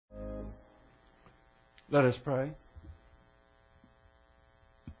Let us pray.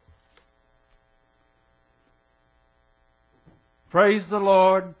 Praise the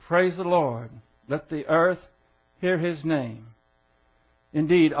Lord, praise the Lord. Let the earth hear His name.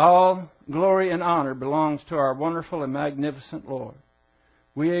 Indeed, all glory and honor belongs to our wonderful and magnificent Lord.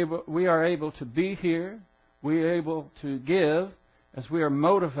 We are able to be here. We are able to give as we are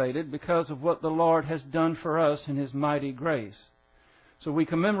motivated because of what the Lord has done for us in His mighty grace. So we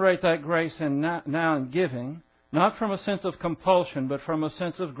commemorate that grace now in giving, not from a sense of compulsion, but from a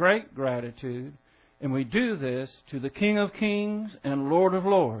sense of great gratitude. And we do this to the King of Kings and Lord of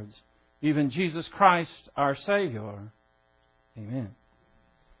Lords, even Jesus Christ, our Savior. Amen.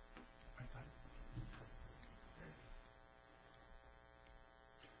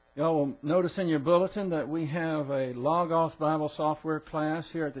 Y'all will notice in your bulletin that we have a Logos Bible software class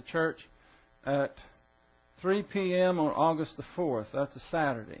here at the church at 3 p.m. on August the 4th. That's a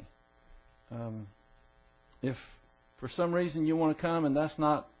Saturday. If for some reason you want to come and that's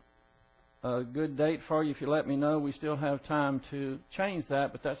not a good date for you, if you let me know, we still have time to change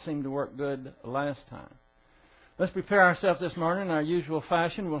that, but that seemed to work good last time. Let's prepare ourselves this morning in our usual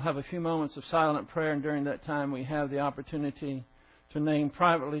fashion. We'll have a few moments of silent prayer, and during that time we have the opportunity to name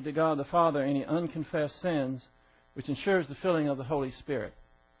privately to God the Father any unconfessed sins, which ensures the filling of the Holy Spirit.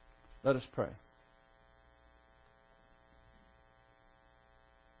 Let us pray.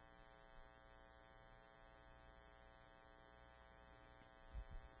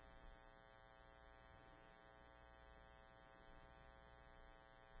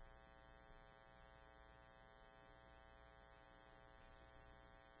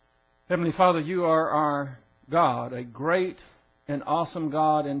 Heavenly Father, You are our God, a great and awesome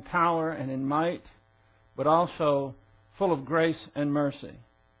God in power and in might, but also full of grace and mercy.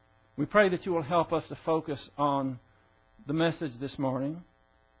 We pray that You will help us to focus on the message this morning.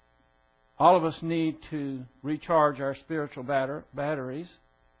 All of us need to recharge our spiritual batteries.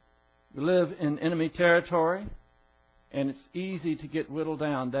 We live in enemy territory, and it's easy to get whittled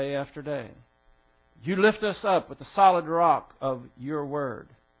down day after day. You lift us up with the solid rock of Your Word.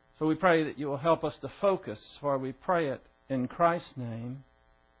 So we pray that You will help us to focus, for we pray it in Christ's name.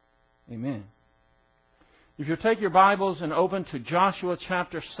 Amen. If you'll take your Bibles and open to Joshua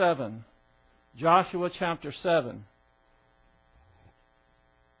chapter 7. Joshua chapter 7.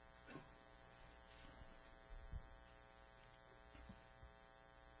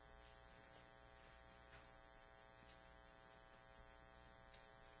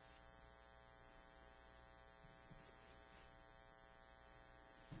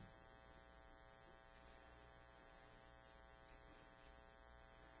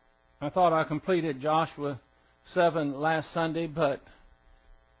 I thought I completed Joshua 7 last Sunday, but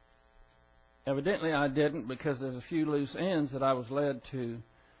evidently I didn't, because there's a few loose ends that I was led to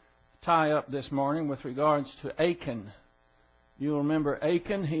tie up this morning with regards to Achan. You'll remember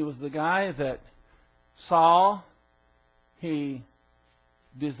Achan. He was the guy that saw, he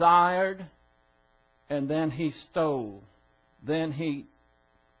desired, and then he stole. Then he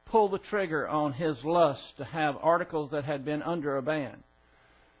pulled the trigger on his lust to have articles that had been under a ban.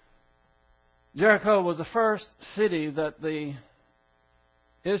 Jericho was the first city that the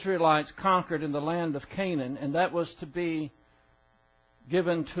Israelites conquered in the land of Canaan, and that was to be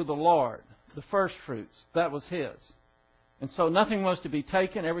given to the Lord, the first fruits. That was His. And so nothing was to be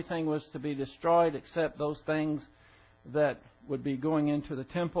taken, everything was to be destroyed except those things that would be going into the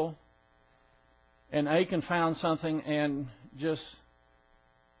temple. And Achan found something and just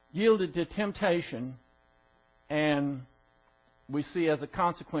yielded to temptation, and we see as a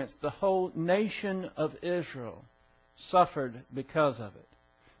consequence the whole nation of Israel suffered because of it.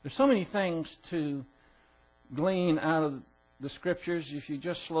 There's so many things to glean out of the Scriptures if you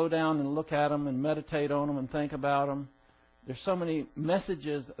just slow down and look at them and meditate on them and think about them. There's so many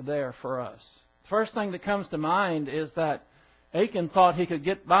messages there for us. First thing that comes to mind is that Achan thought he could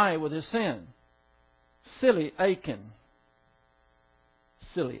get by with his sin. Silly Achan.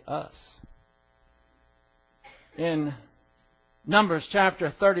 Silly us. In Numbers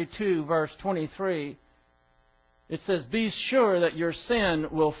chapter 32, verse 23, it says, "Be sure that your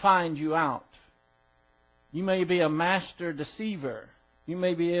sin will find you out." You may be a master deceiver. You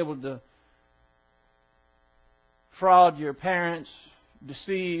may be able to fraud your parents,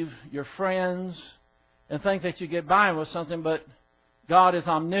 deceive your friends, and think that you get by with something, but God is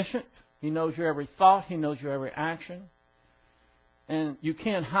omniscient. He knows your every thought. He knows your every action. And you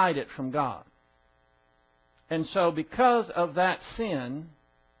can't hide it from God. And so because of that sin,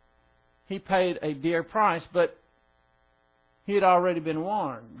 he paid a dear price, but he had already been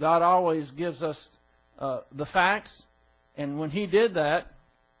warned. God always gives us the facts, and when he did that,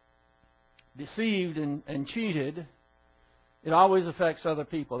 deceived and cheated, it always affects other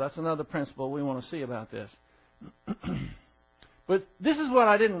people. That's another principle we want to see about this. But this is what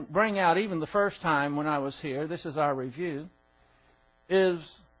I didn't bring out even the first time when I was here. This is our review. Is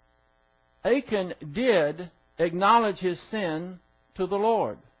Achan did acknowledge his sin to the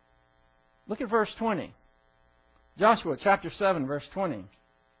Lord. Look at verse 20. Joshua chapter 7, verse 20.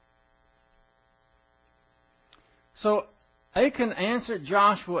 So Achan answered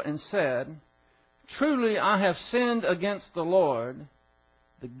Joshua and said, "Truly I have sinned against the Lord,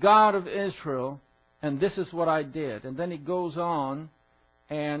 the God of Israel, and this is what I did." And then he goes on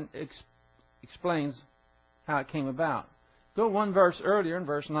and explains how it came about. Go one verse earlier in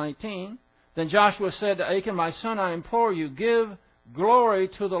verse 19. Then Joshua said to Achan, "My son, I implore you, give glory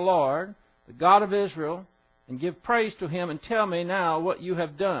to the Lord, the God of Israel, and give praise to Him, and tell me now what you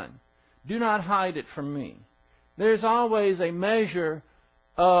have done. Do not hide it from me." There's always a measure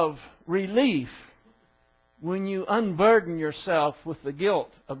of relief when you unburden yourself with the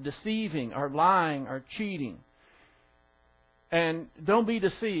guilt of deceiving or lying or cheating. And don't be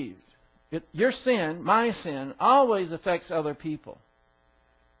deceived. Your sin, my sin, always affects other people.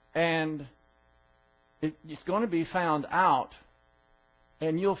 And it's going to be found out,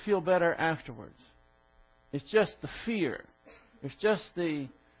 and you'll feel better afterwards. It's just the fear. It's just the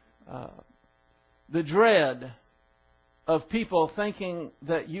dread of people thinking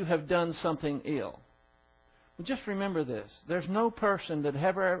that you have done something ill. Well, just remember this. There's no person that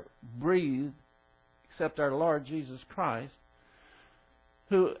ever breathed, except our Lord Jesus Christ,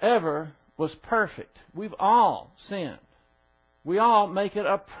 who ever was perfect. We've all sinned. We all make it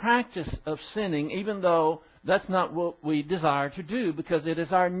a practice of sinning, even though that's not what we desire to do, because it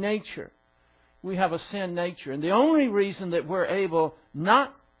is our nature. We have a sin nature. And the only reason that we're able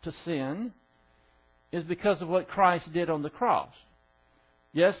not to sin is because of what Christ did on the cross.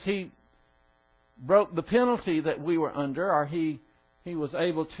 Yes, He broke the penalty that we were under, or He was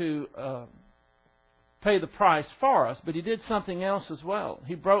able to pay the price for us, but He did something else as well.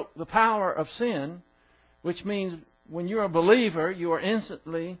 He broke the power of sin, which means when you're a believer, you are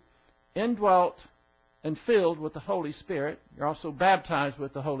instantly indwelt and filled with the Holy Spirit. You're also baptized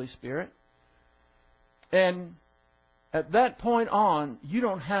with the Holy Spirit. And at that point on, you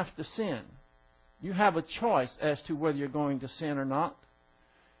don't have to sin. You have a choice as to whether you're going to sin or not.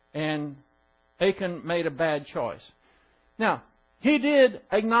 And Achan made a bad choice. Now, he did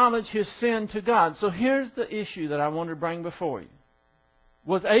acknowledge his sin to God. So here's the issue that I want to bring before you.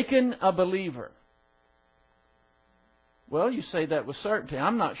 Was Achan a believer? Well, you say that with certainty.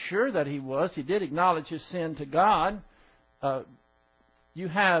 I'm not sure that he was. He did acknowledge his sin to God. You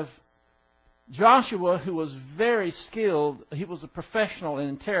have Joshua, who was very skilled. He was a professional in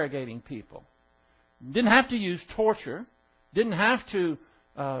interrogating people. Didn't have to use torture. Didn't have to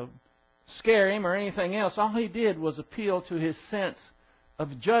scare him or anything else. All he did was appeal to his sense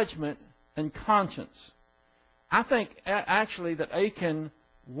of judgment and conscience. I think actually that Achan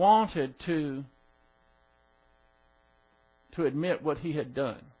wanted to admit what he had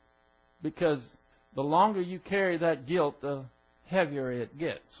done, because the longer you carry that guilt, the heavier it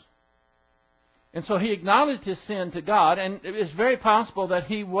gets. And so he acknowledged his sin to God, and it's very possible that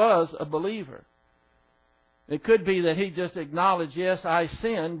he was a believer. It could be that he just acknowledged, yes, I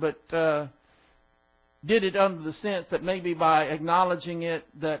sinned, but did it under the sense that maybe by acknowledging it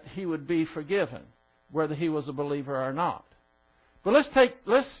that he would be forgiven, whether he was a believer or not. But let's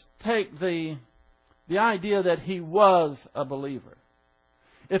take the idea that he was a believer.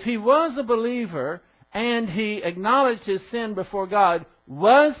 If he was a believer and he acknowledged his sin before God,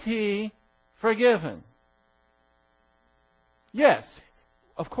 was he forgiven? Yes,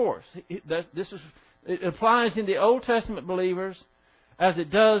 of course. It applies in the Old Testament believers as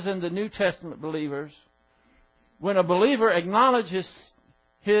it does in the New Testament believers. When a believer acknowledges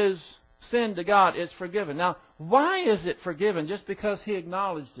his sin to God, it's forgiven. Now, why is it forgiven? Just because he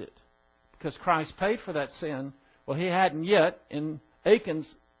acknowledged it? Because Christ paid for that sin. Well, he hadn't yet in Achan's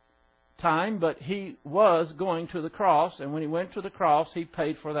time, but he was going to the cross, and when he went to the cross, he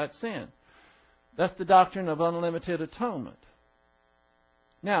paid for that sin. That's the doctrine of unlimited atonement.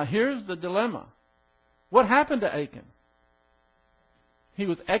 Now, here's the dilemma. What happened to Achan? He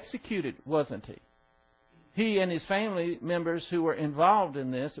was executed, wasn't he? He and his family members who were involved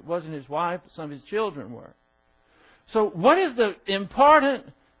in this, it wasn't his wife, but some of his children were. So what is the important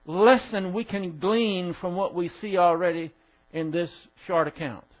lesson we can glean from what we see already in this short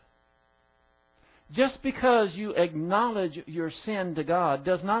account? Just because you acknowledge your sin to God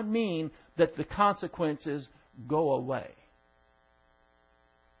does not mean that the consequences go away.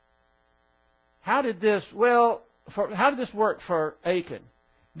 How did this work for Achan?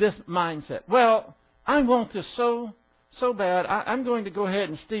 this mindset. Well, I want this so bad, I'm going to go ahead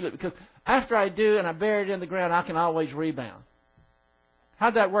and steal it because after I do and I bury it in the ground, I can always rebound.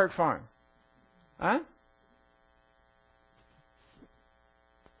 How'd that work for him? Huh?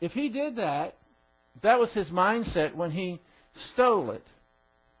 If he did that, that was his mindset when he stole it,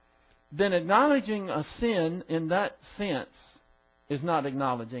 then acknowledging a sin in that sense is not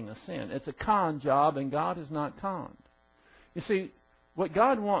acknowledging a sin. It's a con job, and God is not conned. You see, what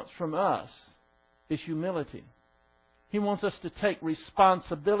God wants from us is humility. He wants us to take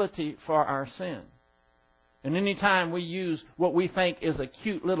responsibility for our sin. And any time we use what we think is a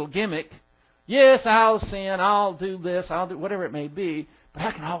cute little gimmick, yes, I'll sin, I'll do this, I'll do whatever it may be, but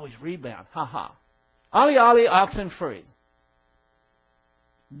I can always rebound. Ha ha. Ollie, ollie, oxen free.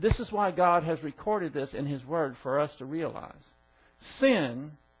 This is why God has recorded this in His Word for us to realize.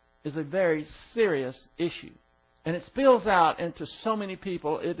 Sin is a very serious issue. And it spills out into so many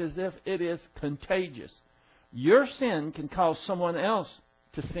people, it is as if it is contagious. Your sin can cause someone else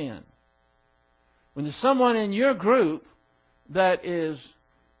to sin. When there's someone in your group that is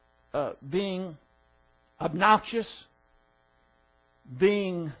being obnoxious,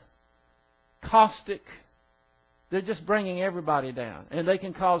 being caustic, they're just bringing everybody down. And they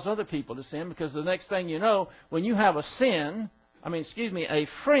can cause other people to sin because the next thing you know, when you have a friend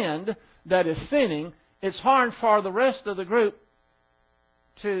that is sinning, it's hard for the rest of the group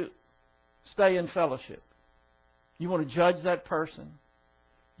to stay in fellowship. You want to judge that person.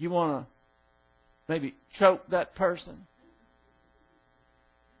 You want to maybe choke that person.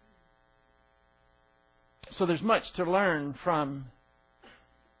 So there's much to learn from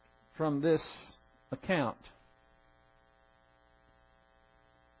this account.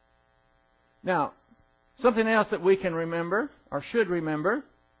 Now, something else that we can remember, or should remember,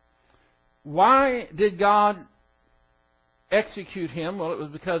 why did God execute him? Well, it was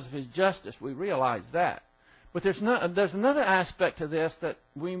because of His justice. We realize that. But there's another aspect to this that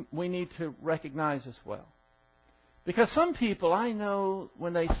we need to recognize as well. Because some people, I know,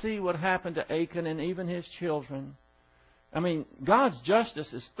 when they see what happened to Achan and even his children, God's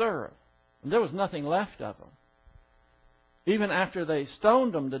justice is thorough. And there was nothing left of them. Even after they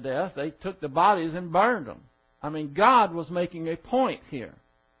stoned them to death, they took the bodies and burned them. God was making a point here.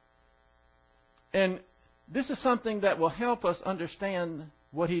 And this is something that will help us understand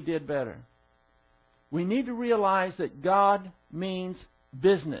what He did better. We need to realize that God means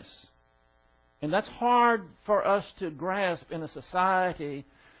business. And that's hard for us to grasp in a society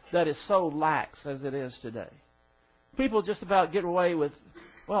that is so lax as it is today. People just about get away with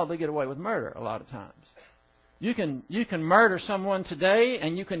murder a lot of times. You can murder someone today,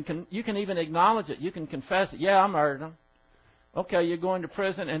 and you can even acknowledge it. You can confess it. Yeah, I murdered them. Okay, you're going to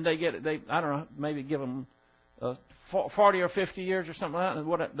prison, and I don't know, maybe give them 40 or 50 years or something like that. And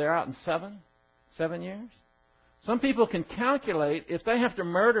what, they're out in 7 years? Some people can calculate if they have to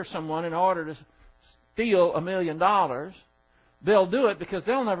murder someone in order to steal $1 million, they'll do it because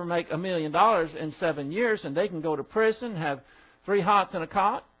they'll never make $1 million in 7 years, and they can go to prison, have 3 hots and a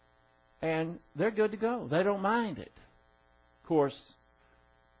cot, and they're good to go. They don't mind it. Of course,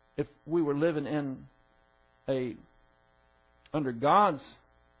 if we were living under God's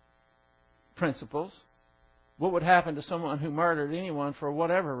principles, what would happen to someone who murdered anyone for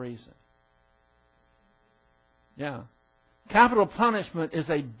whatever reason? Yeah. Capital punishment is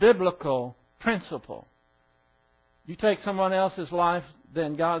a biblical principle. You take someone else's life,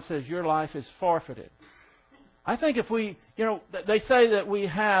 then God says your life is forfeited. I think if they say that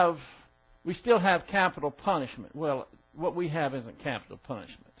we still have capital punishment. Well, what we have isn't capital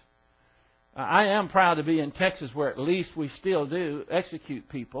punishment. I am proud to be in Texas where at least we still do execute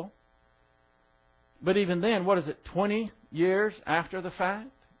people. But even then, 20 years after the fact?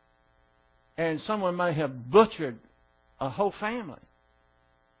 And someone may have butchered a whole family.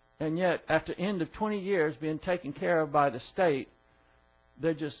 And yet, after the end of 20 years being taken care of by the state,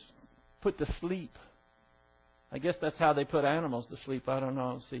 they're just put to sleep. I guess that's how they put animals to sleep. I don't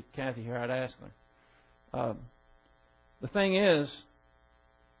know. See Kathy here, I'd ask her. The thing is,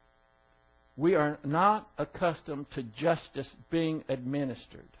 we are not accustomed to justice being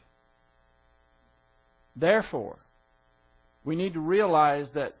administered. Therefore, we need to realize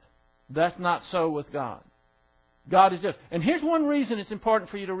that that's not so with God. God is just. And here's one reason it's important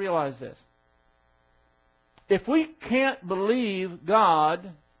for you to realize this. If we can't believe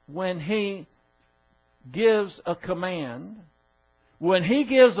God when He gives a command, when He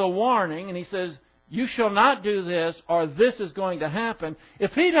gives a warning and He says, you shall not do this or this is going to happen,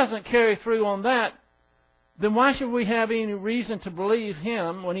 if He doesn't carry through on that, then why should we have any reason to believe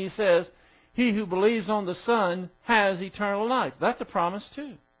Him when He says, he who believes on the Son has eternal life. That's a promise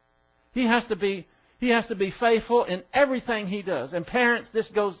too. He has to be faithful in everything he does. And parents, this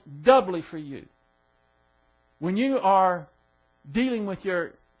goes doubly for you. When you are dealing with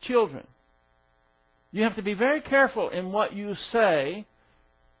your children, you have to be very careful in what you say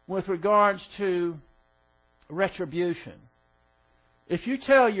with regards to retribution. If you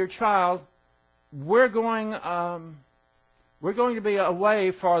tell your child, we're going to be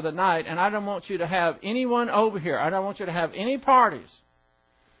away for the night, and I don't want you to have anyone over here. I don't want you to have any parties.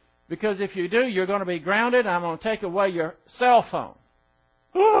 Because if you do, you're going to be grounded, and I'm going to take away your cell phone.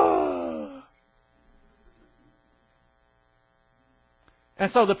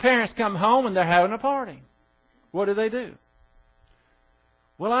 And so the parents come home, and they're having a party. What do?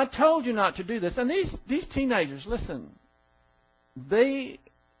 Well, I told you not to do this. And these teenagers, listen, they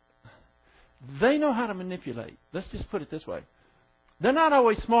know how to manipulate. Let's just put it this way. They're not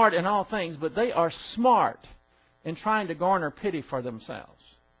always smart in all things, but they are smart in trying to garner pity for themselves.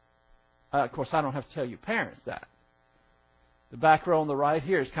 Of course, I don't have to tell you parents that. The back row on the right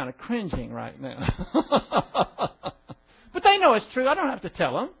here is kind of cringing right now. But they know it's true. I don't have to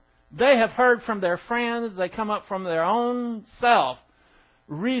tell them. They have heard from their friends. They come up from their own self.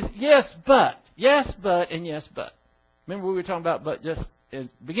 Yes, but, and yes, but. Remember we were talking about but just at the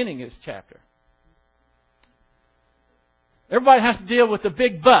beginning of this chapter. Everybody has to deal with the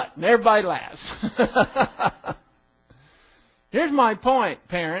big but, and everybody laughs. Here's my point,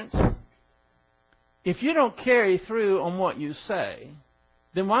 parents. If you don't carry through on what you say,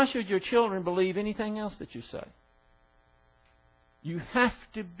 then why should your children believe anything else that you say? You have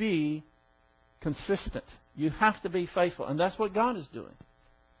to be consistent. You have to be faithful. And that's what God is doing.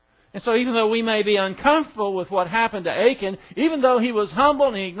 And so even though we may be uncomfortable with what happened to Achan, even though he was humble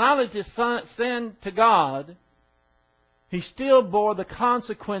and he acknowledged his sin to God, he still bore the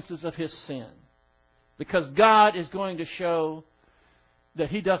consequences of his sin. Because God is going to show that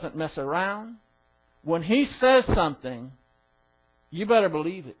He doesn't mess around. When He says something, you better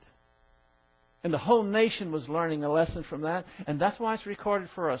believe it. And the whole nation was learning a lesson from that. And that's why it's recorded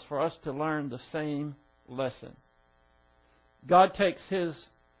for us to learn the same lesson. God takes His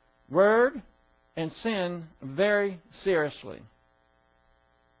word and sin very seriously.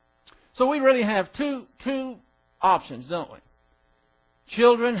 So we really have two options, don't we?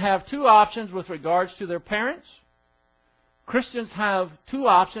 Children have two options with regards to their parents. Christians have two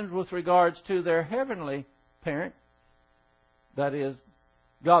options with regards to their heavenly parent, that is,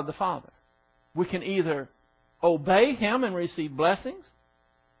 God the Father. We can either obey Him and receive blessings,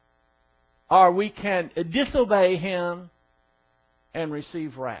 or we can disobey Him and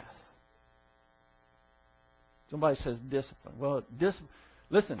receive wrath. Somebody says discipline. Well,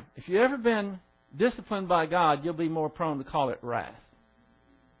 listen, if you've ever been disciplined by God, you'll be more prone to call it wrath.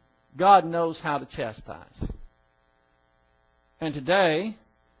 God knows how to chastise. And today,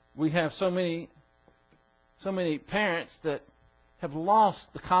 we have so many parents that have lost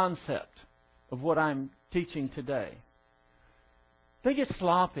the concept of what I'm teaching today. They get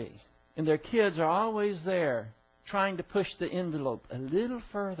sloppy, and their kids are always there trying to push the envelope a little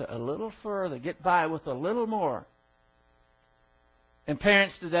further, get by with a little more. And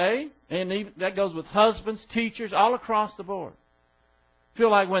parents today, and even that goes with husbands, teachers, all across the board, feel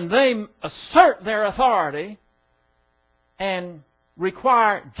like when they assert their authority and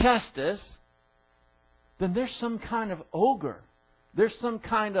require justice, then there's some kind of ogre. There's some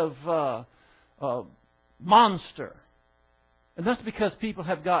kind of monster. And that's because people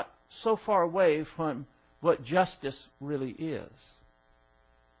have got so far away from what justice really is.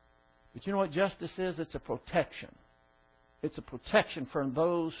 But you know what justice is? It's a protection. It's a protection for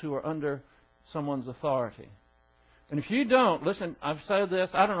those who are under someone's authority. And if you don't, listen, I've said this,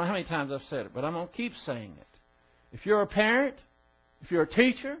 I don't know how many times I've said it, but I'm going to keep saying it. If you're a parent, if you're a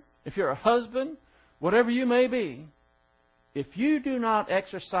teacher, if you're a husband, whatever you may be, if you do not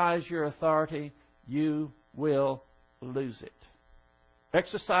exercise your authority, you will lose it.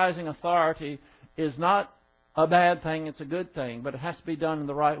 Exercising authority is not a bad thing, it's a good thing, but it has to be done in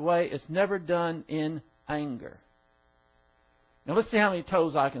the right way. It's never done in anger. Now let's see how many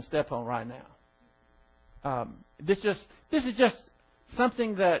toes I can step on right now. This is just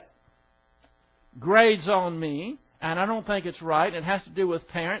something that grades on me, and I don't think it's right. It has to do with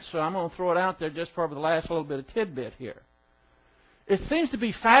parents, so I'm going to throw it out there just for the last little bit of tidbit here. It seems to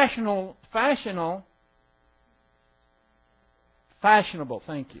be fashionable, thank you.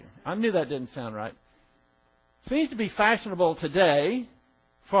 I knew that didn't sound right. Seems to be fashionable today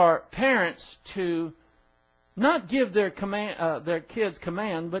for parents to not give their kids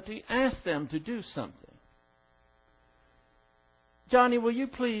command, but to ask them to do something. Johnny, will you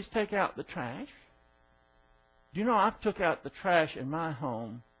please take out the trash? Do you know I've took out the trash in my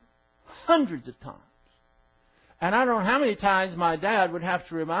home hundreds of times. And I don't know how many times my dad would have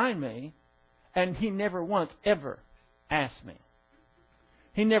to remind me, and he never once ever asked me.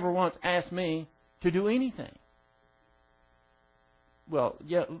 He never once asked me to do anything. Well,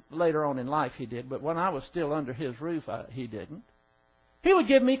 yeah, later on in life he did, but when I was still under his roof, he didn't. He would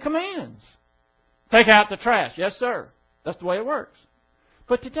give me commands. Take out the trash. Yes, sir. That's the way it works.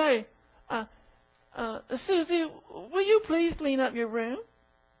 But today, Susie, will you please clean up your room?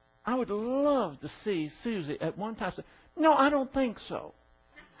 I would love to see Susie at one time say, no, I don't think so.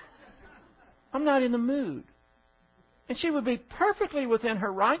 I'm not in the mood. And she would be perfectly within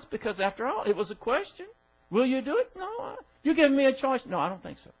her rights because, after all, it was a question. Will you do it? No. You give me a choice? No, I don't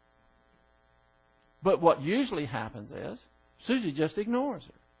think so. But what usually happens is Susie just ignores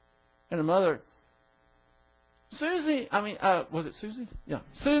her. And the mother, Susie, was it Susie? Yeah.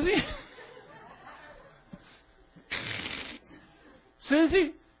 Susie?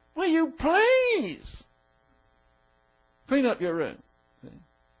 Susie, will you please clean up your room? See?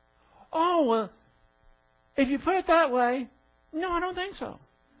 Oh, well, if you put it that way, no, I don't think so.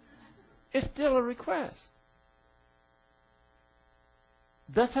 It's still a request.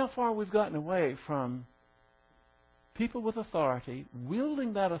 That's how far we've gotten away from people with authority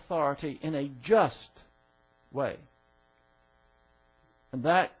wielding that authority in a just way. And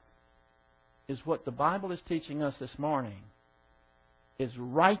that is what the Bible is teaching us this morning. Is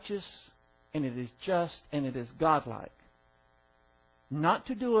righteous, and it is just, and it is godlike. Not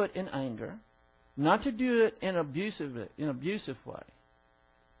to do it in anger, not to do it in abusive way,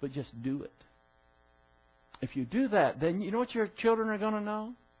 but just do it. If you do that, then you know what your children are going to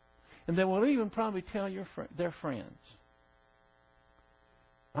know? And they will even probably tell their friends.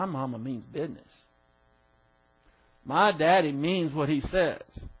 My mama means business. My daddy means what he says.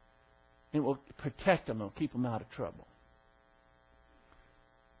 It will protect them. It will keep them out of trouble.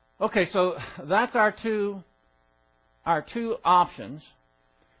 Okay, so that's our two options.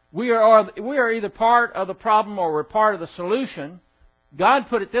 We are either part of the problem or we're part of the solution. God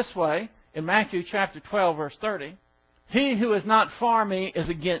put it this way in Matthew chapter 12, verse 30. He who is not for me is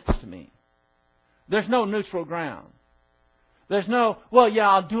against me. There's no neutral ground. There's no, well, yeah,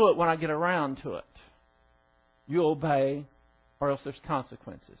 I'll do it when I get around to it. You obey or else there's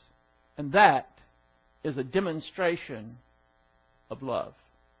consequences. And that is a demonstration of love.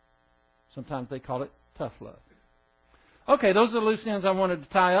 Sometimes they call it tough love. Okay, those are the loose ends I wanted to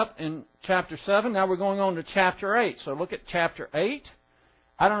tie up in chapter 7. Now we're going on to chapter 8. So look at chapter 8.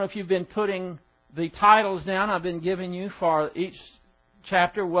 I don't know if you've been putting the titles down. I've been giving you for each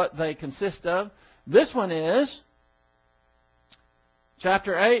chapter what they consist of. This one is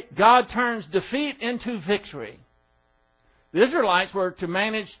chapter 8, God turns defeat into victory. The Israelites were to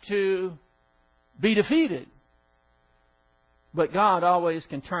manage to be defeated. But God always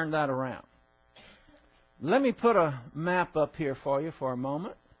can turn that around. Let me put a map up here for you for a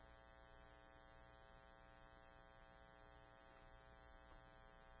moment.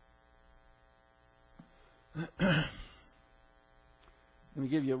 Let me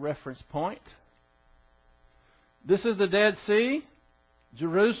give you a reference point. This is the Dead Sea,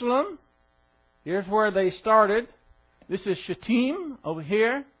 Jerusalem. Here's where they started. This is Shittim over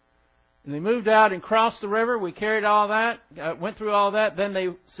here. And they moved out and crossed the river. We carried all that, went through all that. Then they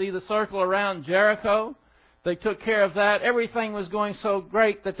see the circle around Jericho. They took care of that. Everything was going so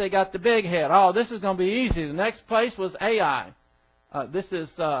great that they got the big head. Oh, this is going to be easy. The next place was Ai. This is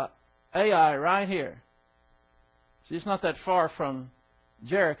Ai right here. See, it's not that far from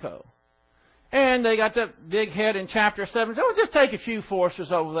Jericho. And they got that big head in chapter 7. So we'll just take a few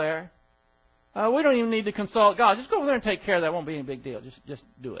forces over there. We don't even need to consult God. Just go over there and take care of that. It won't be any big deal. Just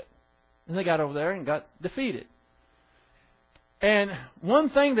do it. And they got over there and got defeated. And one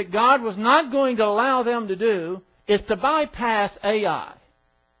thing that God was not going to allow them to do is to bypass Ai.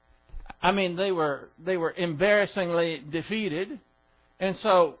 I mean, they were embarrassingly defeated. And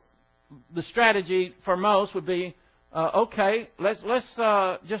so the strategy for most would be, okay, let's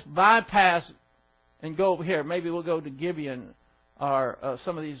just bypass and go over here. Maybe we'll go to Gibeon or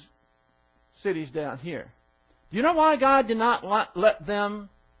some of these cities down here. Do you know why God did not let them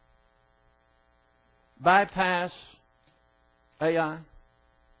bypass Ai?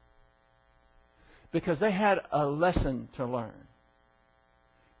 Because they had a lesson to learn.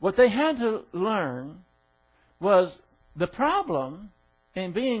 What they had to learn was the problem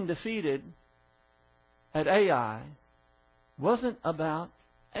in being defeated at Ai wasn't about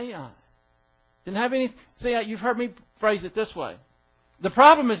Ai. Didn't have any. See, you've heard me phrase it this way. The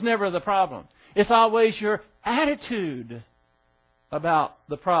problem is never the problem. It's always your attitude about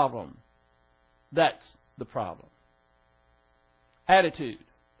the problem. That's the problem. Attitude.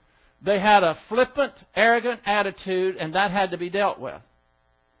 They had a flippant, arrogant attitude, and that had to be dealt with.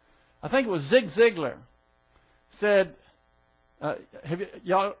 I think it was Zig Ziglar said,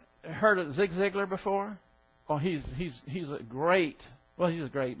 y'all heard of Zig Ziglar before? Oh, he's a great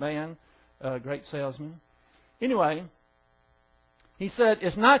man, a great salesman. Anyway, he said,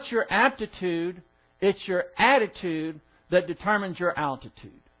 it's not your aptitude, it's your attitude that determines your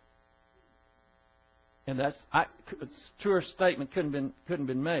altitude. And that's a truer statement couldn't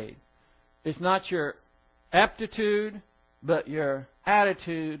been made. It's not your aptitude, but your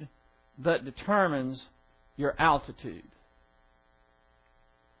attitude that determines your altitude.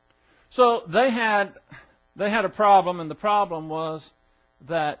 So they had a problem, and the problem was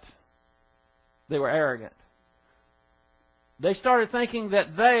that they were arrogant. They started thinking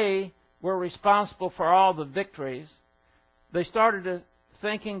that they were responsible for all the victories. They started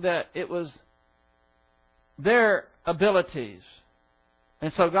thinking that it was their abilities.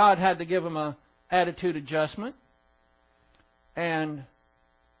 And so God had to give them an attitude adjustment. And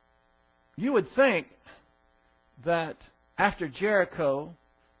you would think that after Jericho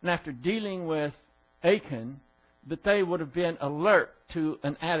and after dealing with Achan, that they would have been alert to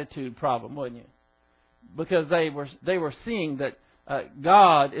an attitude problem, wouldn't you? Because they were seeing that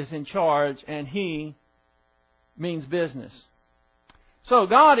God is in charge and He means business. So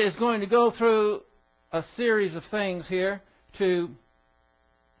God is going to go through a series of things here to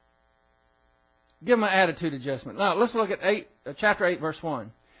give them an attitude adjustment. Now, let's look at chapter 8, verse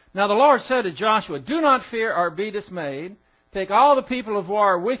 1. Now the Lord said to Joshua, do not fear or be dismayed. Take all the people of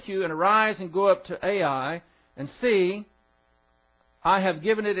war with you and arise and go up to Ai and see, I have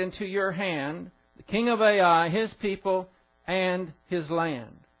given it into your hand, the king of Ai, his people, and his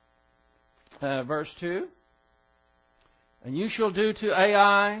land. Verse 2. And you shall do to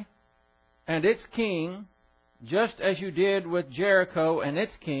Ai and its king, just as you did with Jericho and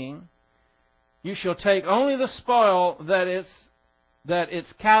its king. You shall take only the spoil that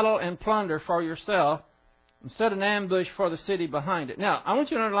its cattle and plunder for yourself, and set an ambush for the city behind it. Now, I want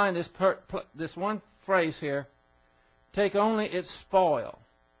you to underline this one phrase here. Take only its spoil.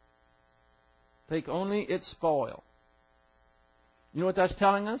 Take only its spoil. You know what that's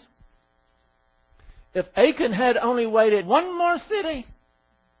telling us? If Achan had only waited one more city,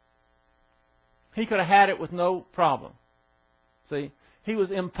 he could have had it with no problem. See, he was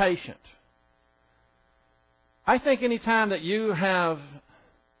impatient. I think any time that you have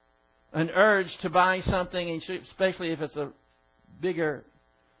an urge to buy something, especially if it's a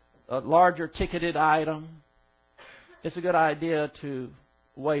larger ticketed item, it's a good idea to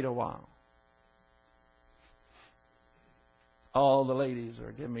wait a while. All the ladies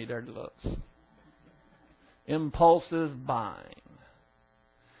are giving me dirty looks. Impulsive buying.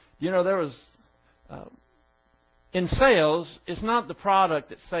 You know, there was... in sales, it's not the product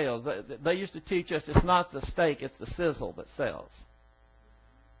that sells. They used to teach us it's not the steak, it's the sizzle that sells.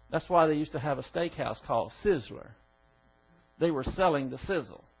 That's why they used to have a steakhouse called Sizzler. They were selling the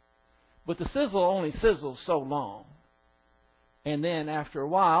sizzle. But the sizzle only sizzles so long. And then after a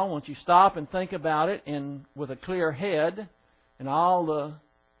while, once you stop and think about it and with a clear head and all the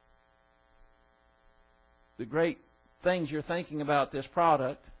great things you're thinking about this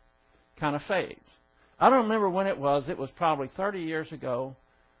product kind of fades. I don't remember when it was. It was probably 30 years ago.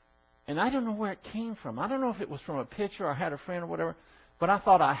 And I don't know where it came from. I don't know if it was from a picture or I had a friend or whatever. But I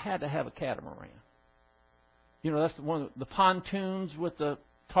thought I had to have a catamaran. You know, that's one of the pontoons with the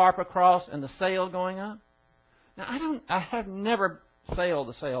tarp across and the sail going up. Now, I have never sailed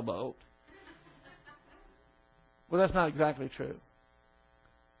a sailboat. Well, that's not exactly true.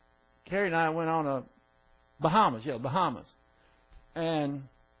 Carrie and I went on Bahamas. And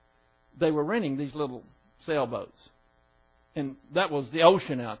they were renting these little sailboats. And that was the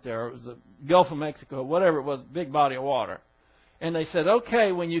ocean out there. It was the Gulf of Mexico, whatever it was, big body of water. And they said,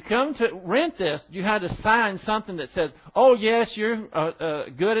 okay, when you come to rent this, you had to sign something that says, oh, yes, you're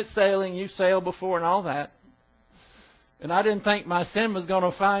good at sailing, you sailed before and all that. And I didn't think my sin was going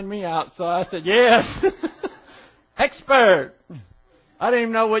to find me out, so I said, yes, expert. I didn't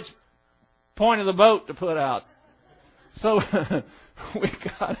even know which point of the boat to put out. So we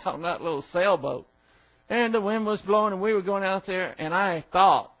got on that little sailboat, and the wind was blowing, and we were going out there, and I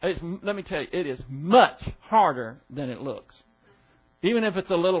thought, let me tell you, it is much harder than it looks. Even if it's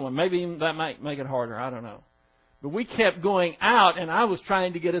a little one. Maybe even that might make it harder. I don't know. But we kept going out, and I was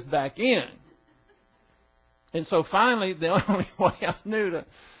trying to get us back in. And so finally, the only way I knew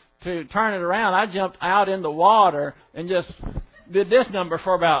to turn it around, I jumped out in the water and just did this number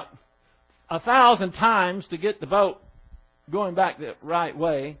for about 1,000 times to get the boat going back the right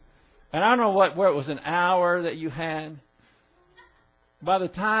way. And I don't know where it was, an hour that you had. By the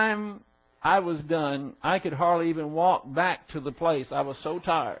time I was done, I could hardly even walk back to the place. I was so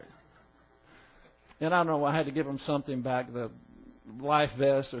tired. And I don't know, I had to give them something back, the life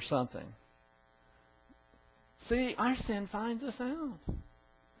vest or something. See, our sin finds us out.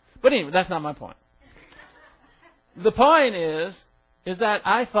 But anyway, that's not my point. The point is that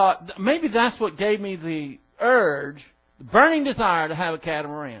I thought maybe that's what gave me the urge, the burning desire to have a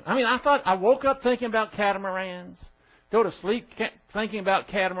catamaran. I mean, I woke up thinking about catamarans, go to sleep thinking about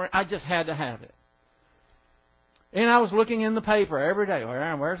catamaran. I just had to have it. And I was looking in the paper every day,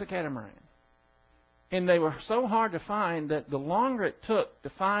 where's a catamaran? And they were so hard to find that the longer it took to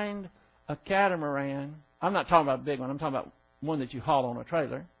find a catamaran, I'm not talking about a big one, I'm talking about one that you haul on a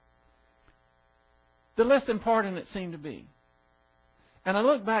trailer, the less important it seemed to be. And I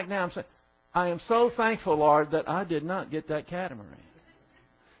look back now and say, I am so thankful, Lord, that I did not get that catamaran.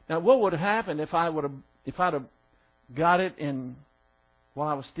 Now, what would have happened if I'd have got it in while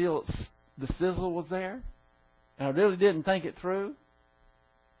I was still, the sizzle was there, and I really didn't think it through?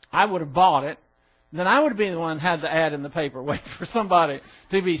 I would have bought it. Then I would have been the one who had the ad in the paper waiting for somebody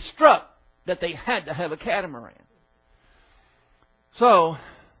to be struck that they had to have a catamaran. So,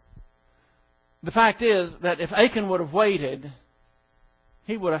 the fact is that if Achan would have waited,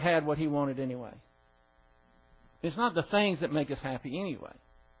 he would have had what he wanted anyway. It's not the things that make us happy anyway.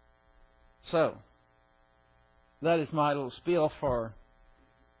 So, that is my little spiel for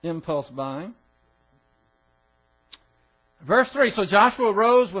impulse buying. Verse 3, so Joshua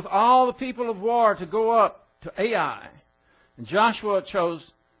rose with all the people of war to go up to Ai. And Joshua chose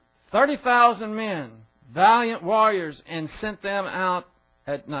 30,000 men, valiant warriors, and sent them out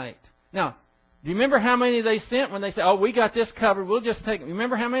at night. Now, do you remember how many they sent when they said, we got this covered, we'll just take it.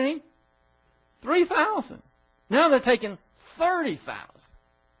 Remember how many? 3,000. Now they're taking 30,000.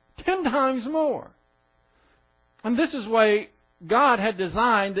 10 times more. And this is the way God had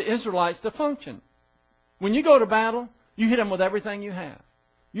designed the Israelites to function. When you go to battle, you hit them with everything you have.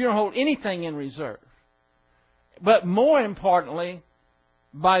 You don't hold anything in reserve. But more importantly,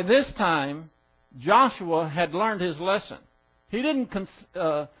 by this time, Joshua had learned his lesson. He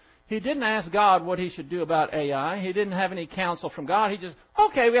didn't ask God what he should do about Ai. He didn't have any counsel from God. He just,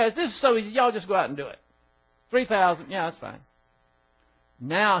 okay, guys, this is so easy. Y'all just go out and do it. 3,000, yeah, that's fine.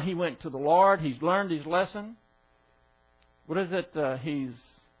 Now he went to the Lord. He's learned his lesson. What is it? He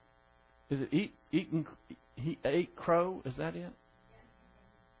ate crow. Is that it?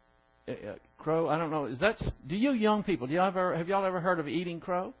 Crow. I don't know. Do you young people? Have y'all ever heard of eating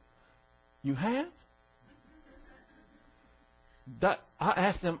crow? You have? I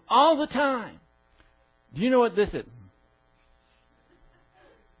ask them all the time. Do you know what this is?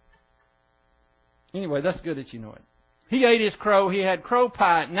 Anyway, that's good that you know it. He ate his crow. He had crow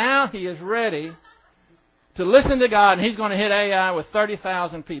pie. Now he is ready to listen to God, and he's going to hit Ai with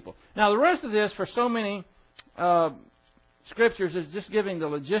 30,000 people. Now, the rest of this, for so many scriptures, is just giving the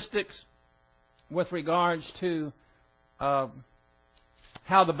logistics with regards to how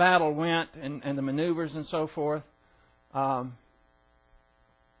the battle went and the maneuvers and so forth.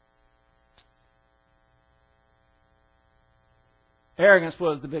 Arrogance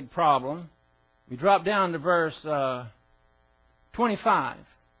was the big problem. We drop down to verse 25.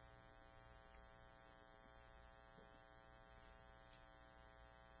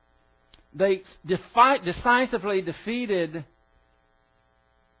 They decisively defeated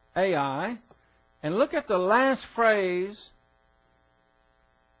Ai. And look at the last phrase.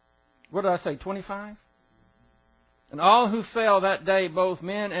 What did I say, 25? And all who fell that day, both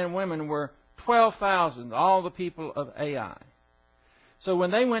men and women, were 12,000, all the people of Ai. So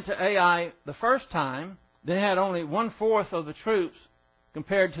when they went to Ai the first time, they had only 1/4 of the troops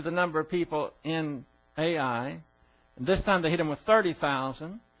compared to the number of people in Ai. And this time they hit them with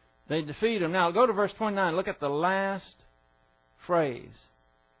 30,000. They defeat them. Now go to verse 29. Look at the last phrase.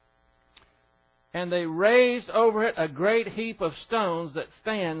 And they raised over it a great heap of stones that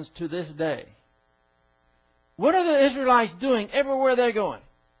stands to this day. What are the Israelites doing everywhere they're going?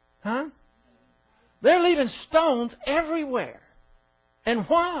 Huh? They're leaving stones everywhere. And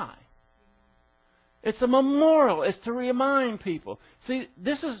why? It's a memorial. It's to remind people. See,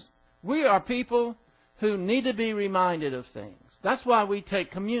 we are people who need to be reminded of things. That's why we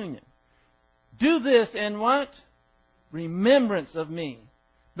take communion. Do this in what? Remembrance of me.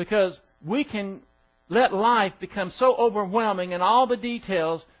 Because we can let life become so overwhelming and all the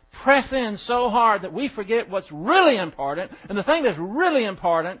details press in so hard that we forget what's really important. And the thing that's really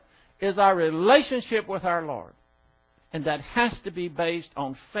important is our relationship with our Lord. And that has to be based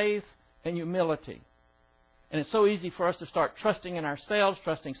on faith and humility. And it's so easy for us to start trusting in ourselves,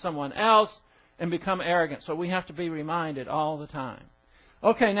 trusting someone else, and become arrogant. So we have to be reminded all the time.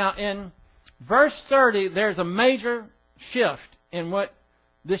 Okay, now in verse 30, there's a major shift in what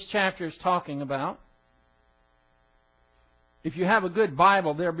this chapter is talking about. If you have a good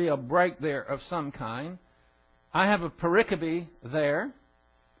Bible, there'll be a break there of some kind. I have a pericope there.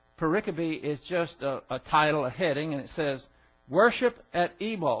 Pericope is just a title, a heading, and it says, Worship at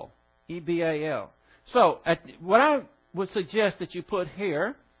Ebal, E-B-A-L. So, what I would suggest that you put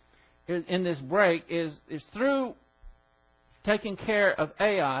here in this break is through taking care of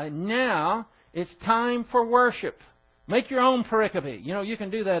Ai, now it's time for worship. Make your own pericope. You know, you can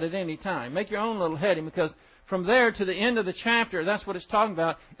do that at any time. Make your own little heading, because from there to the end of the chapter, that's what it's talking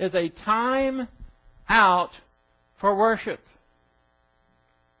about, is a time out for worship.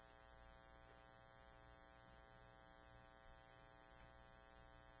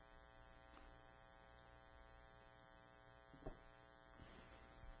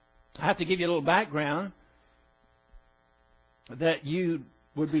 I have to give you a little background that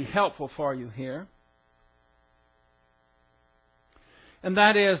would be helpful for you here. And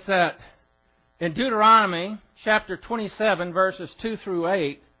that is that in Deuteronomy chapter 27, verses 2 through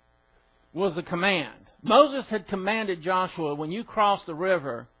 8, was the command. Moses had commanded Joshua, when you cross the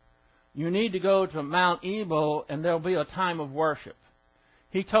river, you need to go to Mount Ebal and there'll be a time of worship.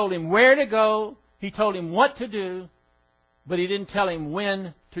 He told him where to go, he told him what to do, but he didn't tell him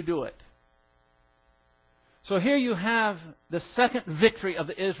when to do it. So here you have the second victory of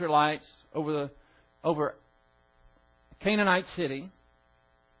the Israelites over Canaanite city.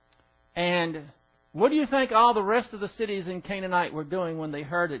 And what do you think all the rest of the cities in Canaanite were doing when they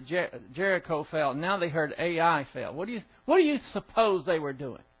heard that Jericho fell? Now they heard Ai fell. What do you suppose they were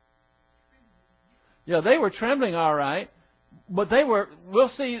doing? Yeah, they were trembling, all right. But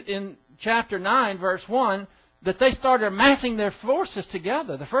we'll see in chapter 9, verse 1, that they started amassing their forces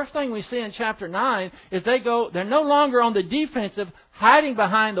together. The first thing we see in chapter 9 is they're no longer on the defensive, hiding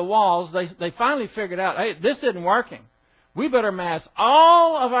behind the walls. They finally figured out, hey, this isn't working. We better mass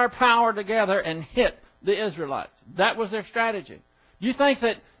all of our power together and hit the Israelites. That was their strategy. Do you think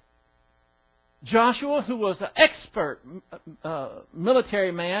that Joshua, who was an expert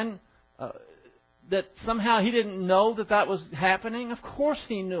military man, that somehow he didn't know that was happening? Of course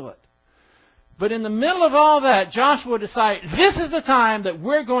he knew it. But in the middle of all that, Joshua decided, this is the time that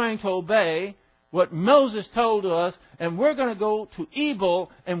we're going to obey what Moses told us, and we're going to go to Ebal,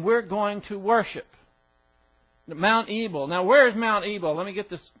 and we're going to worship. Mount Ebal. Now, where is Mount Ebal? Let me get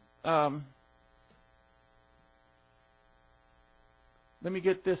this. Let me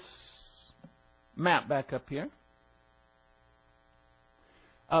get this map back up here.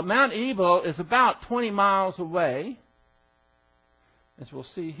 Mount Ebal is about 20 miles away, as we'll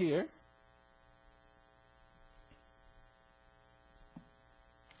see here.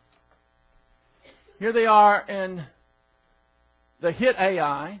 Here they are, and they hit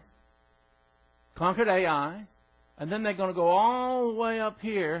Ai, conquered Ai, and then they're going to go all the way up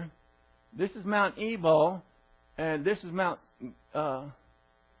here. This is Mount Ebal, and this is Mount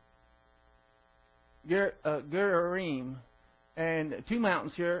Geraim, and two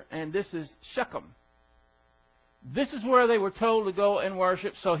mountains here, and this is Shechem. This is where they were told to go and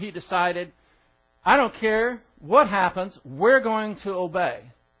worship, so he decided, I don't care what happens, we're going to obey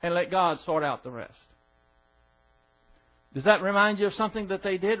and let God sort out the rest. Does that remind you of something that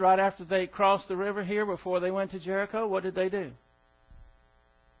they did right after they crossed the river here before they went to Jericho? What did they do?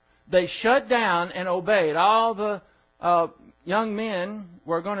 They shut down and obeyed. All the young men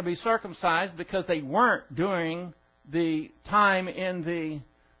were going to be circumcised because they weren't during the time in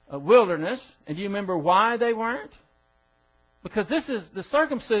the wilderness. And do you remember why they weren't? Because the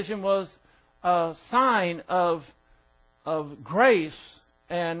circumcision was a sign of grace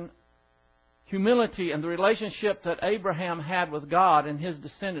and humility and the relationship that Abraham had with God, and his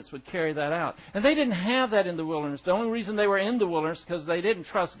descendants would carry that out. And they didn't have that in the wilderness. The only reason they were in the wilderness is because they didn't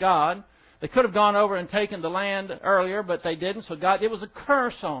trust God. They could have gone over and taken the land earlier, but they didn't. So it was a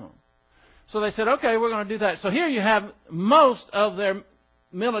curse on them. So they said, okay, we're going to do that. So here you have most of their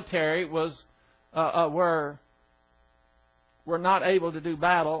military were not able to do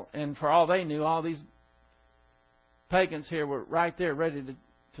battle, and for all they knew, all these pagans here were right there ready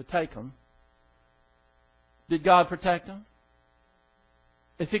to take them. Did God protect them?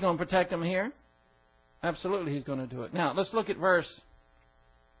 Is He going to protect them here? Absolutely, He's going to do it. Now, let's look at verse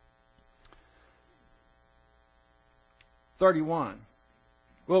 31.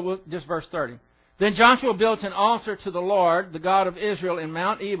 Well, just verse 30. Then Joshua built an altar to the Lord, the God of Israel, in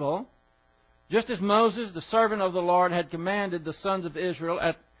Mount Ebal, just as Moses, the servant of the Lord, had commanded the sons of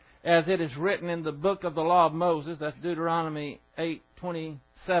Israel as it is written in the book of the law of Moses. That's Deuteronomy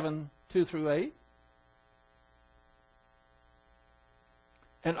 8:27, 2 through 8.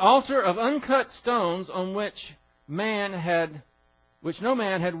 An altar of uncut stones on which no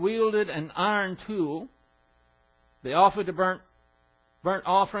man had wielded an iron tool. They offered to burnt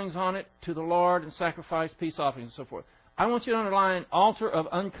offerings on it to the Lord and sacrificed peace offerings and so forth. I want you to underline altar of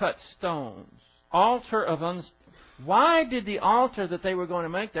uncut stones. Altar of Why did the altar that they were going to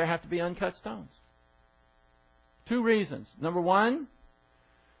make there have to be uncut stones? Two reasons. Number one,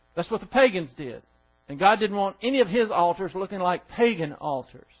 that's what the pagans did. And God didn't want any of His altars looking like pagan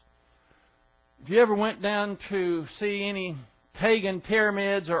altars. If you ever went down to see any pagan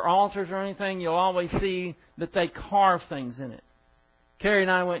pyramids or altars or anything, you'll always see that they carve things in it. Carrie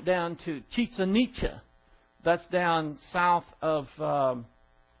and I went down to Chichen Itza. That's down south of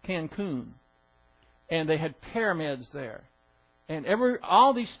Cancun. And they had pyramids there. And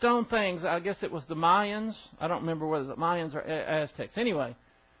all these stone things, I guess it was the Mayans. I don't remember whether it was the Mayans or Aztecs. Anyway,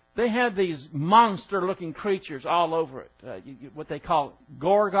 they had these monster-looking creatures all over it. What they call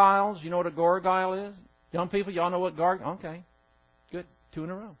gargoyles. You know what a gargoyle is? Young people, y'all know what gargoyle? Okay. Good. 2 in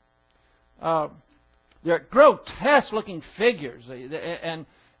a row. They're grotesque-looking figures. And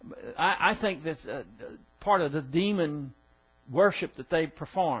I think that's part of the demon worship that they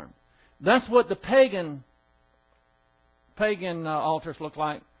performed. That's what the pagan altars look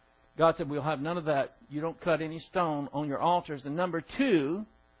like. God said, we'll have none of that. You don't cut any stone on your altars. And number two,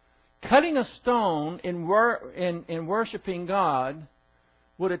 cutting a stone in worshiping God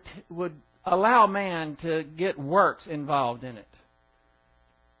would allow man to get works involved in it.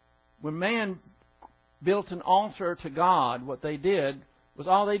 When man built an altar to God, what they did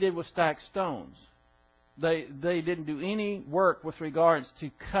was stack stones. They didn't do any work with regards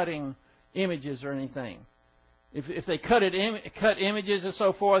to cutting images or anything. If they cut images and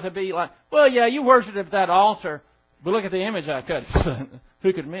so forth, it'd be like, well, yeah, you worshipped at that altar, but look at the image I cut.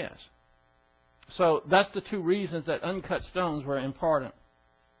 Who could miss? So that's the two reasons that uncut stones were important.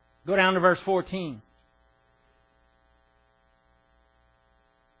 Go down to verse 14.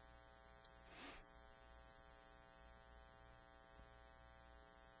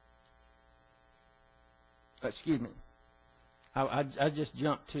 Excuse me. I just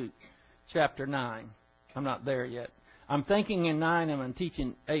jumped to chapter 9. I'm not there yet. I'm thinking in 9 and I'm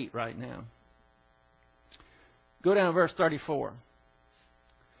teaching 8 right now. Go down to verse 34.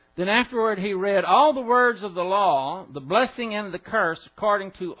 Then afterward he read all the words of the law, the blessing and the curse,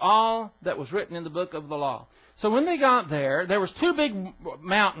 according to all that was written in the book of the law. So when they got there was 2 big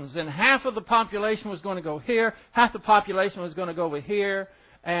mountains, and half of the population was going to go here, half the population was going to go over here,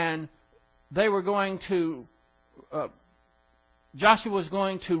 and they were going to... Joshua was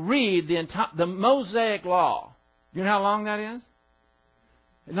going to read the Mosaic Law. You know how long that is?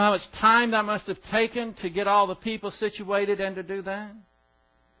 You know how much time that must have taken to get all the people situated and to do that?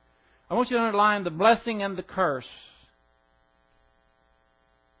 I want you to underline the blessing and the curse.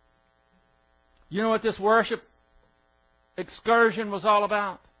 You know what this worship excursion was all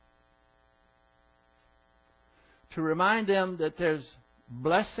about? To remind them that there's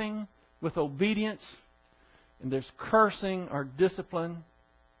blessing with obedience, and there's cursing or discipline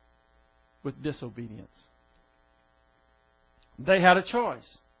with disobedience. They had a choice.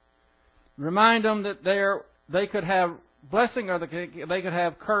 Remind them that they could have blessing or they could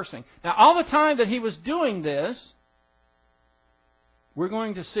have cursing. Now, all the time that he was doing this, we're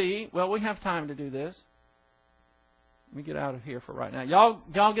going to see, well, we have time to do this. Let me get out of here for right now.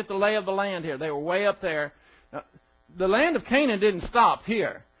 Y'all get the lay of the land here. They were way up there. Now, the land of Canaan didn't stop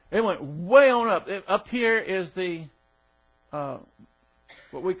here. It went way on up. Up here is the,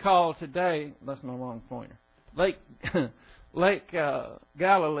 what we call today, that's no wrong pointer, Lake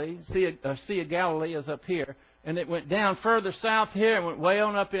Galilee, Sea of Galilee is up here. And it went down further south here and went way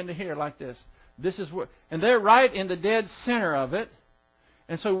on up into here like this. This is where, and they're right in the dead center of it.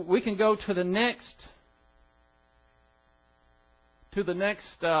 And so we can go to the next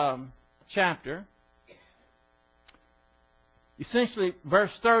chapter. Essentially,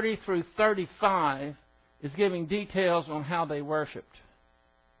 verse 30 through 35 is giving details on how they worshipped,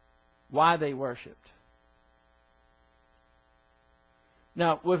 why they worshipped.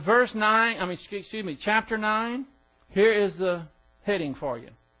 Now, with chapter 9, here is the heading for you.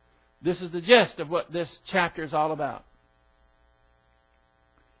 This is the gist of what this chapter is all about.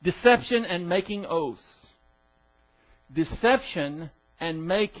 Deception and making oaths. Deception and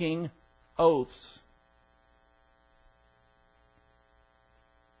making oaths.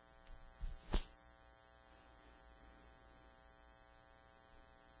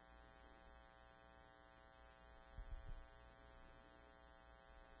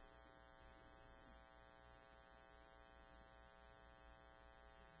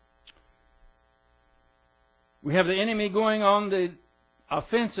 We have the enemy going on the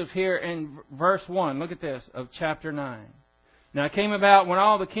offensive here in verse 1. Look at this, of chapter 9. Now it came about when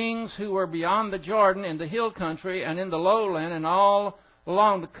all the kings who were beyond the Jordan in the hill country and in the lowland and all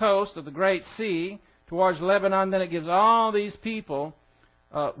along the coast of the great sea towards Lebanon, then it gives all these people,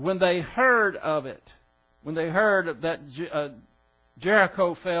 when they heard of it, when they heard that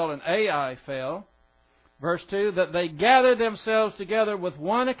Jericho fell and Ai fell, verse 2, that they gathered themselves together with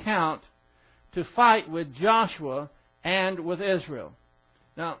one account to fight with Joshua and with Israel.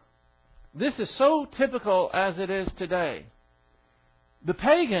 Now, this is so typical as it is today. The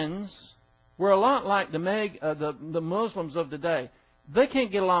pagans were a lot like the Muslims of today. They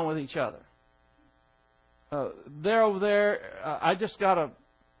can't get along with each other. They're over there. I just got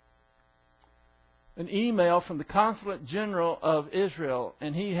an email from the Consulate General of Israel,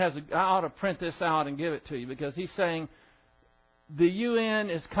 and I ought to print this out and give it to you, because he's saying the UN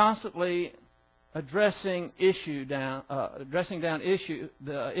is constantly addressing down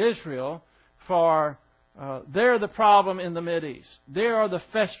Israel for they're the problem in the Mideast. They are the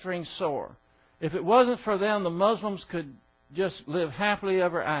festering sore. If it wasn't for them, the Muslims could just live happily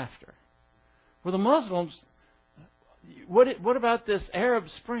ever after. Well, the Muslims, what about this Arab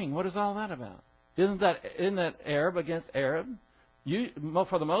Spring? What is all that about? Isn't that Arab against Arab?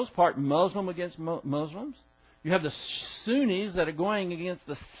 For the most part, Muslim against Muslims. You have the Sunnis that are going against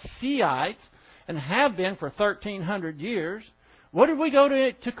the Shiites and have been for 1,300 years. What did we go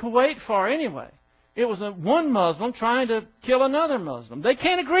to Kuwait for anyway? It was one Muslim trying to kill another Muslim. They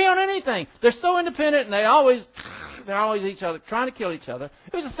can't agree on anything. They're so independent, and they're always each other, trying to kill each other.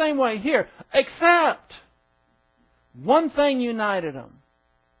 It was the same way here, except one thing united them,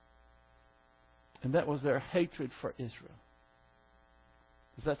 and that was their hatred for Israel.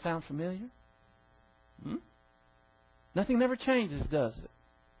 Does that sound familiar? Nothing never changes, does it?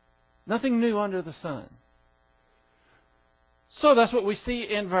 Nothing new under the sun. So that's what we see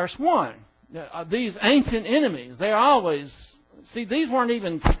in verse 1. These ancient enemies, they're always... See, these weren't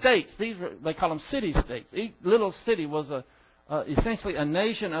even states. They call them city-states. Each little city was essentially a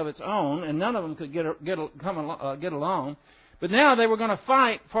nation of its own, and none of them could get along. But now they were going to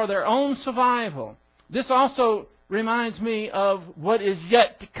fight for their own survival. This also reminds me of what is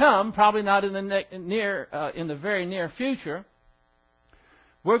yet to come, probably not in the very near future.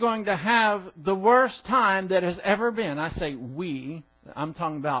 We're going to have the worst time that has ever been. I say we. I'm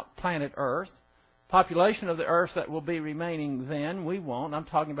talking about planet Earth. Population of the earth that will be remaining then. We won't. I'm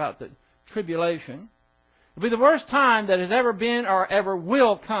talking about the tribulation. It'll be the worst time that has ever been or ever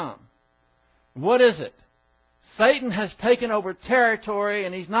will come. What is it? Satan has taken over territory,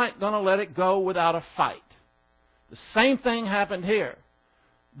 and he's not going to let it go without a fight. The same thing happened here.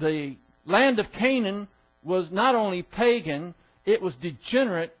 The land of Canaan was not only pagan, it was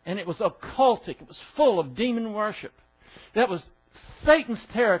degenerate, and it was occultic. It was full of demon worship. That was Satan's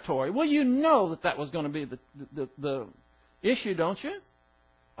territory. Well, you know that was going to be the issue, don't you?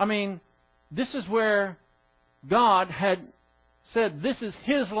 I mean, this is where God had said this is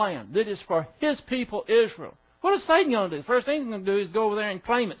His land. That is for His people, Israel. What is Satan going to do? The first thing he's going to do is go over there and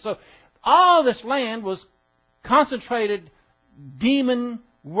claim it. So all this land was concentrated demon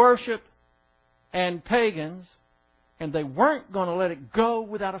worship and pagans, and they weren't going to let it go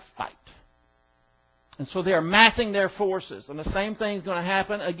without a fight. And so they are massing their forces. And the same thing is going to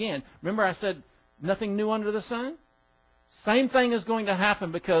happen again. Remember I said nothing new under the sun? Same thing is going to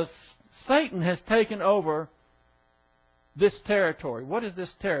happen because Satan has taken over this territory. What is this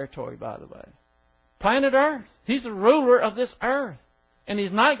territory, by the way? Planet Earth. He's the ruler of this earth. And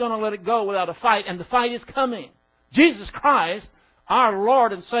he's not going to let it go without a fight. And the fight is coming. Jesus Christ, our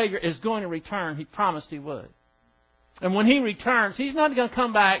Lord and Savior, is going to return. He promised He would. And when He returns, He's not going to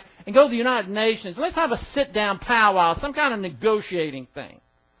come back and go to the United Nations. Let's have a sit-down powwow, some kind of negotiating thing.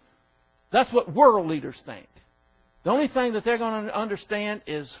 That's what world leaders think. The only thing that they're going to understand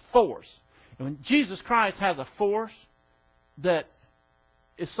is force. And when Jesus Christ has a force that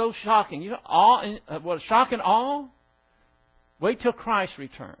is so shocking, shock and awe? Wait till Christ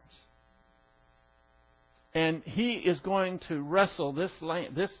returns. And He is going to wrestle this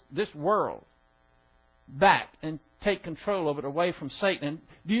land, this world back and take control of it away from Satan. And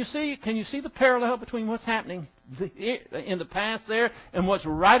can you see the parallel between what's happening in the past there and what's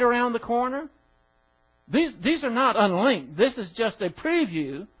right around the corner? These are not unlinked. This is just a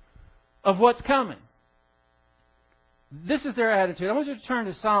preview of what's coming. This is their attitude. I want you to turn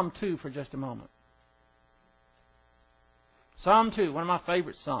to Psalm 2 for just a moment. Psalm 2, one of my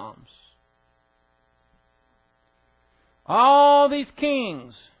favorite psalms. All these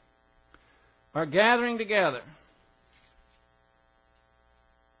kings are gathering together.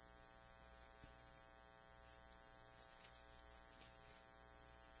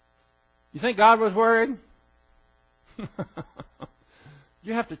 You think God was worried?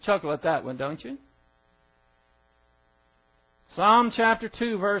 You have to chuckle at that one, don't you? Psalm chapter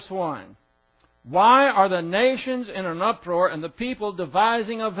 2, verse 1. Why are the nations in an uproar and the people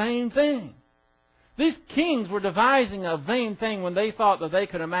devising a vain thing? These kings were devising a vain thing when they thought that they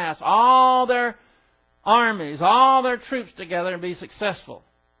could amass all their armies, all their troops together and be successful.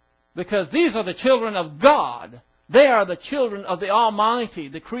 Because these are the children of God. They are the children of the Almighty,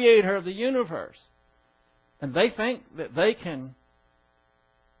 the Creator of the universe. And they think that they can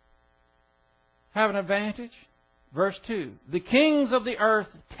have an advantage. Verse 2, the kings of the earth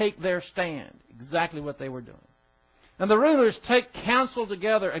take their stand. Exactly what they were doing. And the rulers take counsel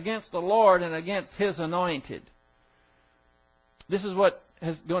together against the Lord and against His anointed. This is what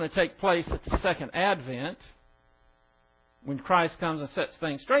is going to take place at the second advent, when Christ comes and sets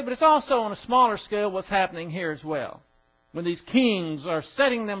things straight. But it's also on a smaller scale what's happening here as well. When these kings are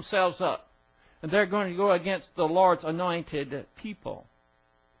setting themselves up, and they're going to go against the Lord's anointed people.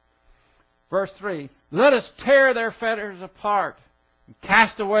 Verse 3, let us tear their fetters apart and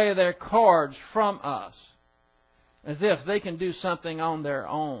cast away their cords from us, as if they can do something on their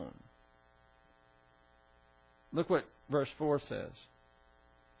own. Look what verse 4 says.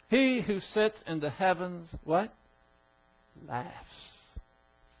 He who sits in the heavens, what? Laughs.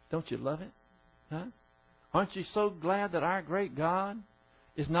 Don't you love it? Huh? Aren't you so glad that our great God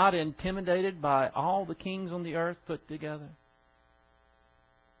is not intimidated by all the kings on the earth put together?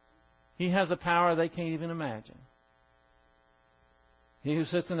 He has a power they can't even imagine. He who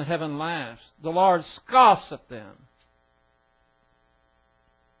sits in the heaven laughs. The Lord scoffs at them.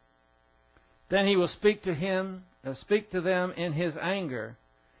 Then He will speak to them in His anger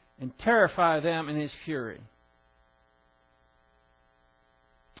and terrify them in His fury.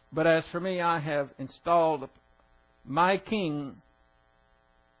 But as for me, I have installed my King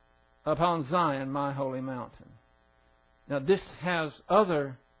upon Zion, my holy mountain. Now this has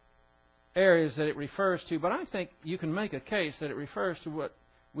other areas that it refers to, but I think you can make a case that it refers to what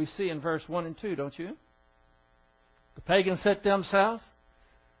we see in verse 1 and 2, don't you? The pagans set themselves.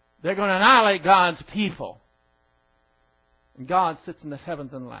 They're going to annihilate God's people. And God sits in the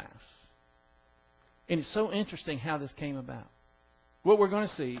heavens and laughs. And it's so interesting how this came about. What we're going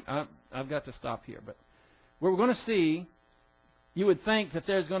to see, I've got to stop here, but what we're going to see, you would think that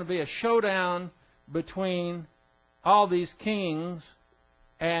there's going to be a showdown between all these kings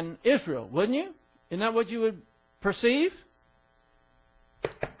and Israel, wouldn't you? Isn't that what you would perceive?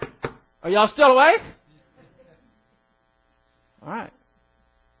 Are y'all still awake? All right.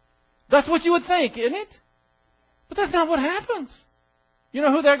 That's what you would think, isn't it? But that's not what happens. You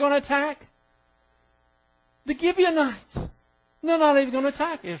know who they're going to attack? The Gibeonites. They're not even going to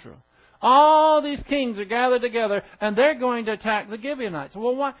attack Israel. All these kings are gathered together, and they're going to attack the Gibeonites.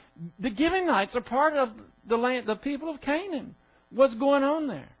 Well, why? The Gibeonites are part of the land, the people of Canaan. What's going on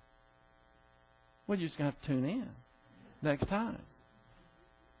there? Well, you just have to tune in next time.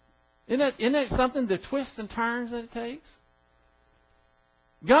 Isn't that something, the twists and turns that it takes?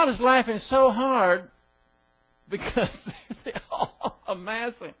 God is laughing so hard because they're all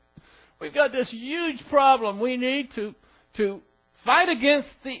amassing. We've got this huge problem. We need to fight against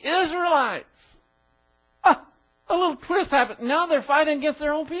the Israelites. A little twist happened. Now they're fighting against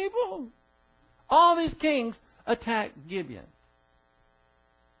their own people. All these kings attack Gibeon.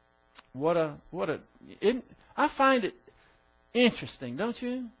 I find it interesting, don't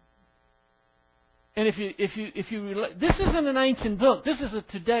you? And if you this isn't an ancient book. This is a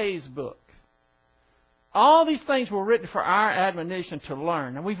today's book. All these things were written for our admonition to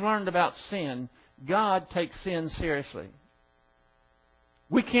learn. And we've learned about sin. God takes sin seriously.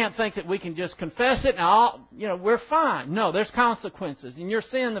 We can't think that we can just confess it and we're fine. No, there's consequences. And your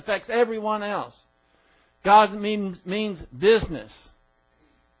sin affects everyone else. God means business.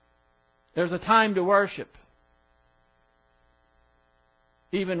 There's a time to worship.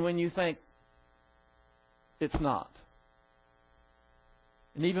 Even when you think it's not.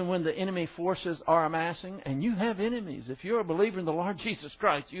 And even when the enemy forces are amassing, and you have enemies. If you're a believer in the Lord Jesus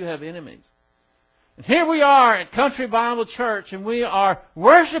Christ, you have enemies. And here we are at Country Bible Church, and we are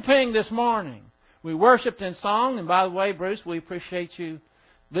worshiping this morning. We worshiped in song, and by the way, Bruce, we appreciate you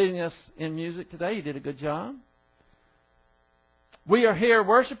leading us in music today. You did a good job. We are here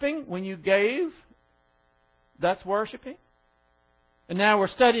worshiping. When you gave, that's worshiping. And now we're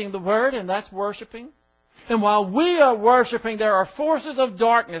studying the Word, and that's worshiping. And while we are worshiping, there are forces of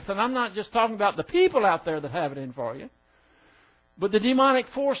darkness, and I'm not just talking about the people out there that have it in for you, but the demonic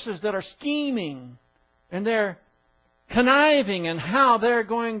forces that are scheming, and they're conniving in how they're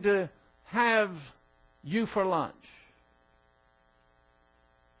going to have you for lunch.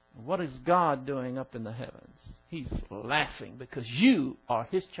 What is God doing up in the heavens? He's laughing because you are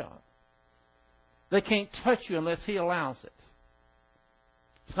His child. They can't touch you unless He allows it.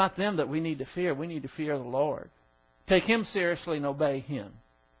 It's not them that we need to fear. We need to fear the Lord. Take Him seriously and obey Him.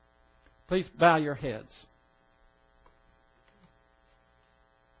 Please bow your heads.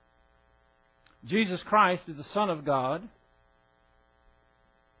 Jesus Christ is the Son of God.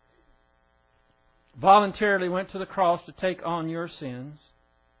 Voluntarily went to the cross to take on your sins.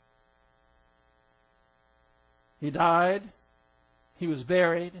 He died, He was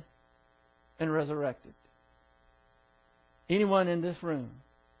buried, and resurrected. Anyone in this room,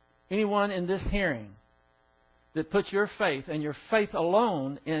 anyone in this hearing that puts your faith and your faith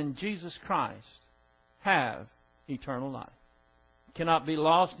alone in Jesus Christ have eternal life. It cannot be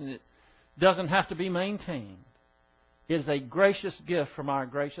lost, and it doesn't have to be maintained. It is a gracious gift from our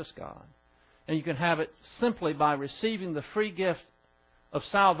gracious God. And you can have it simply by receiving the free gift of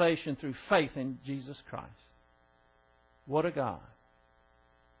salvation through faith in Jesus Christ. What a God.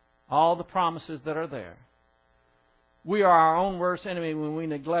 All the promises that are there. We are our own worst enemy when we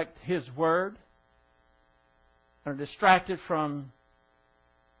neglect His Word, are distracted from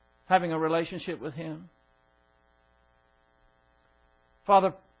having a relationship with Him.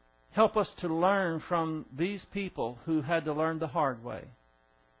 Father, help us to learn from these people who had to learn the hard way.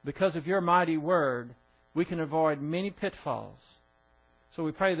 Because of your mighty Word, we can avoid many pitfalls. So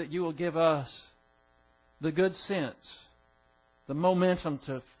we pray that you will give us the good sense, the momentum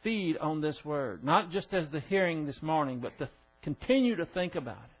to feed on this Word. Not just as the hearing this morning, but to continue to think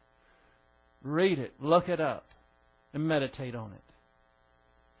about it. Read it, look it up, and meditate on it.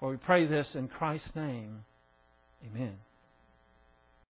 For we pray this in Christ's name. Amen.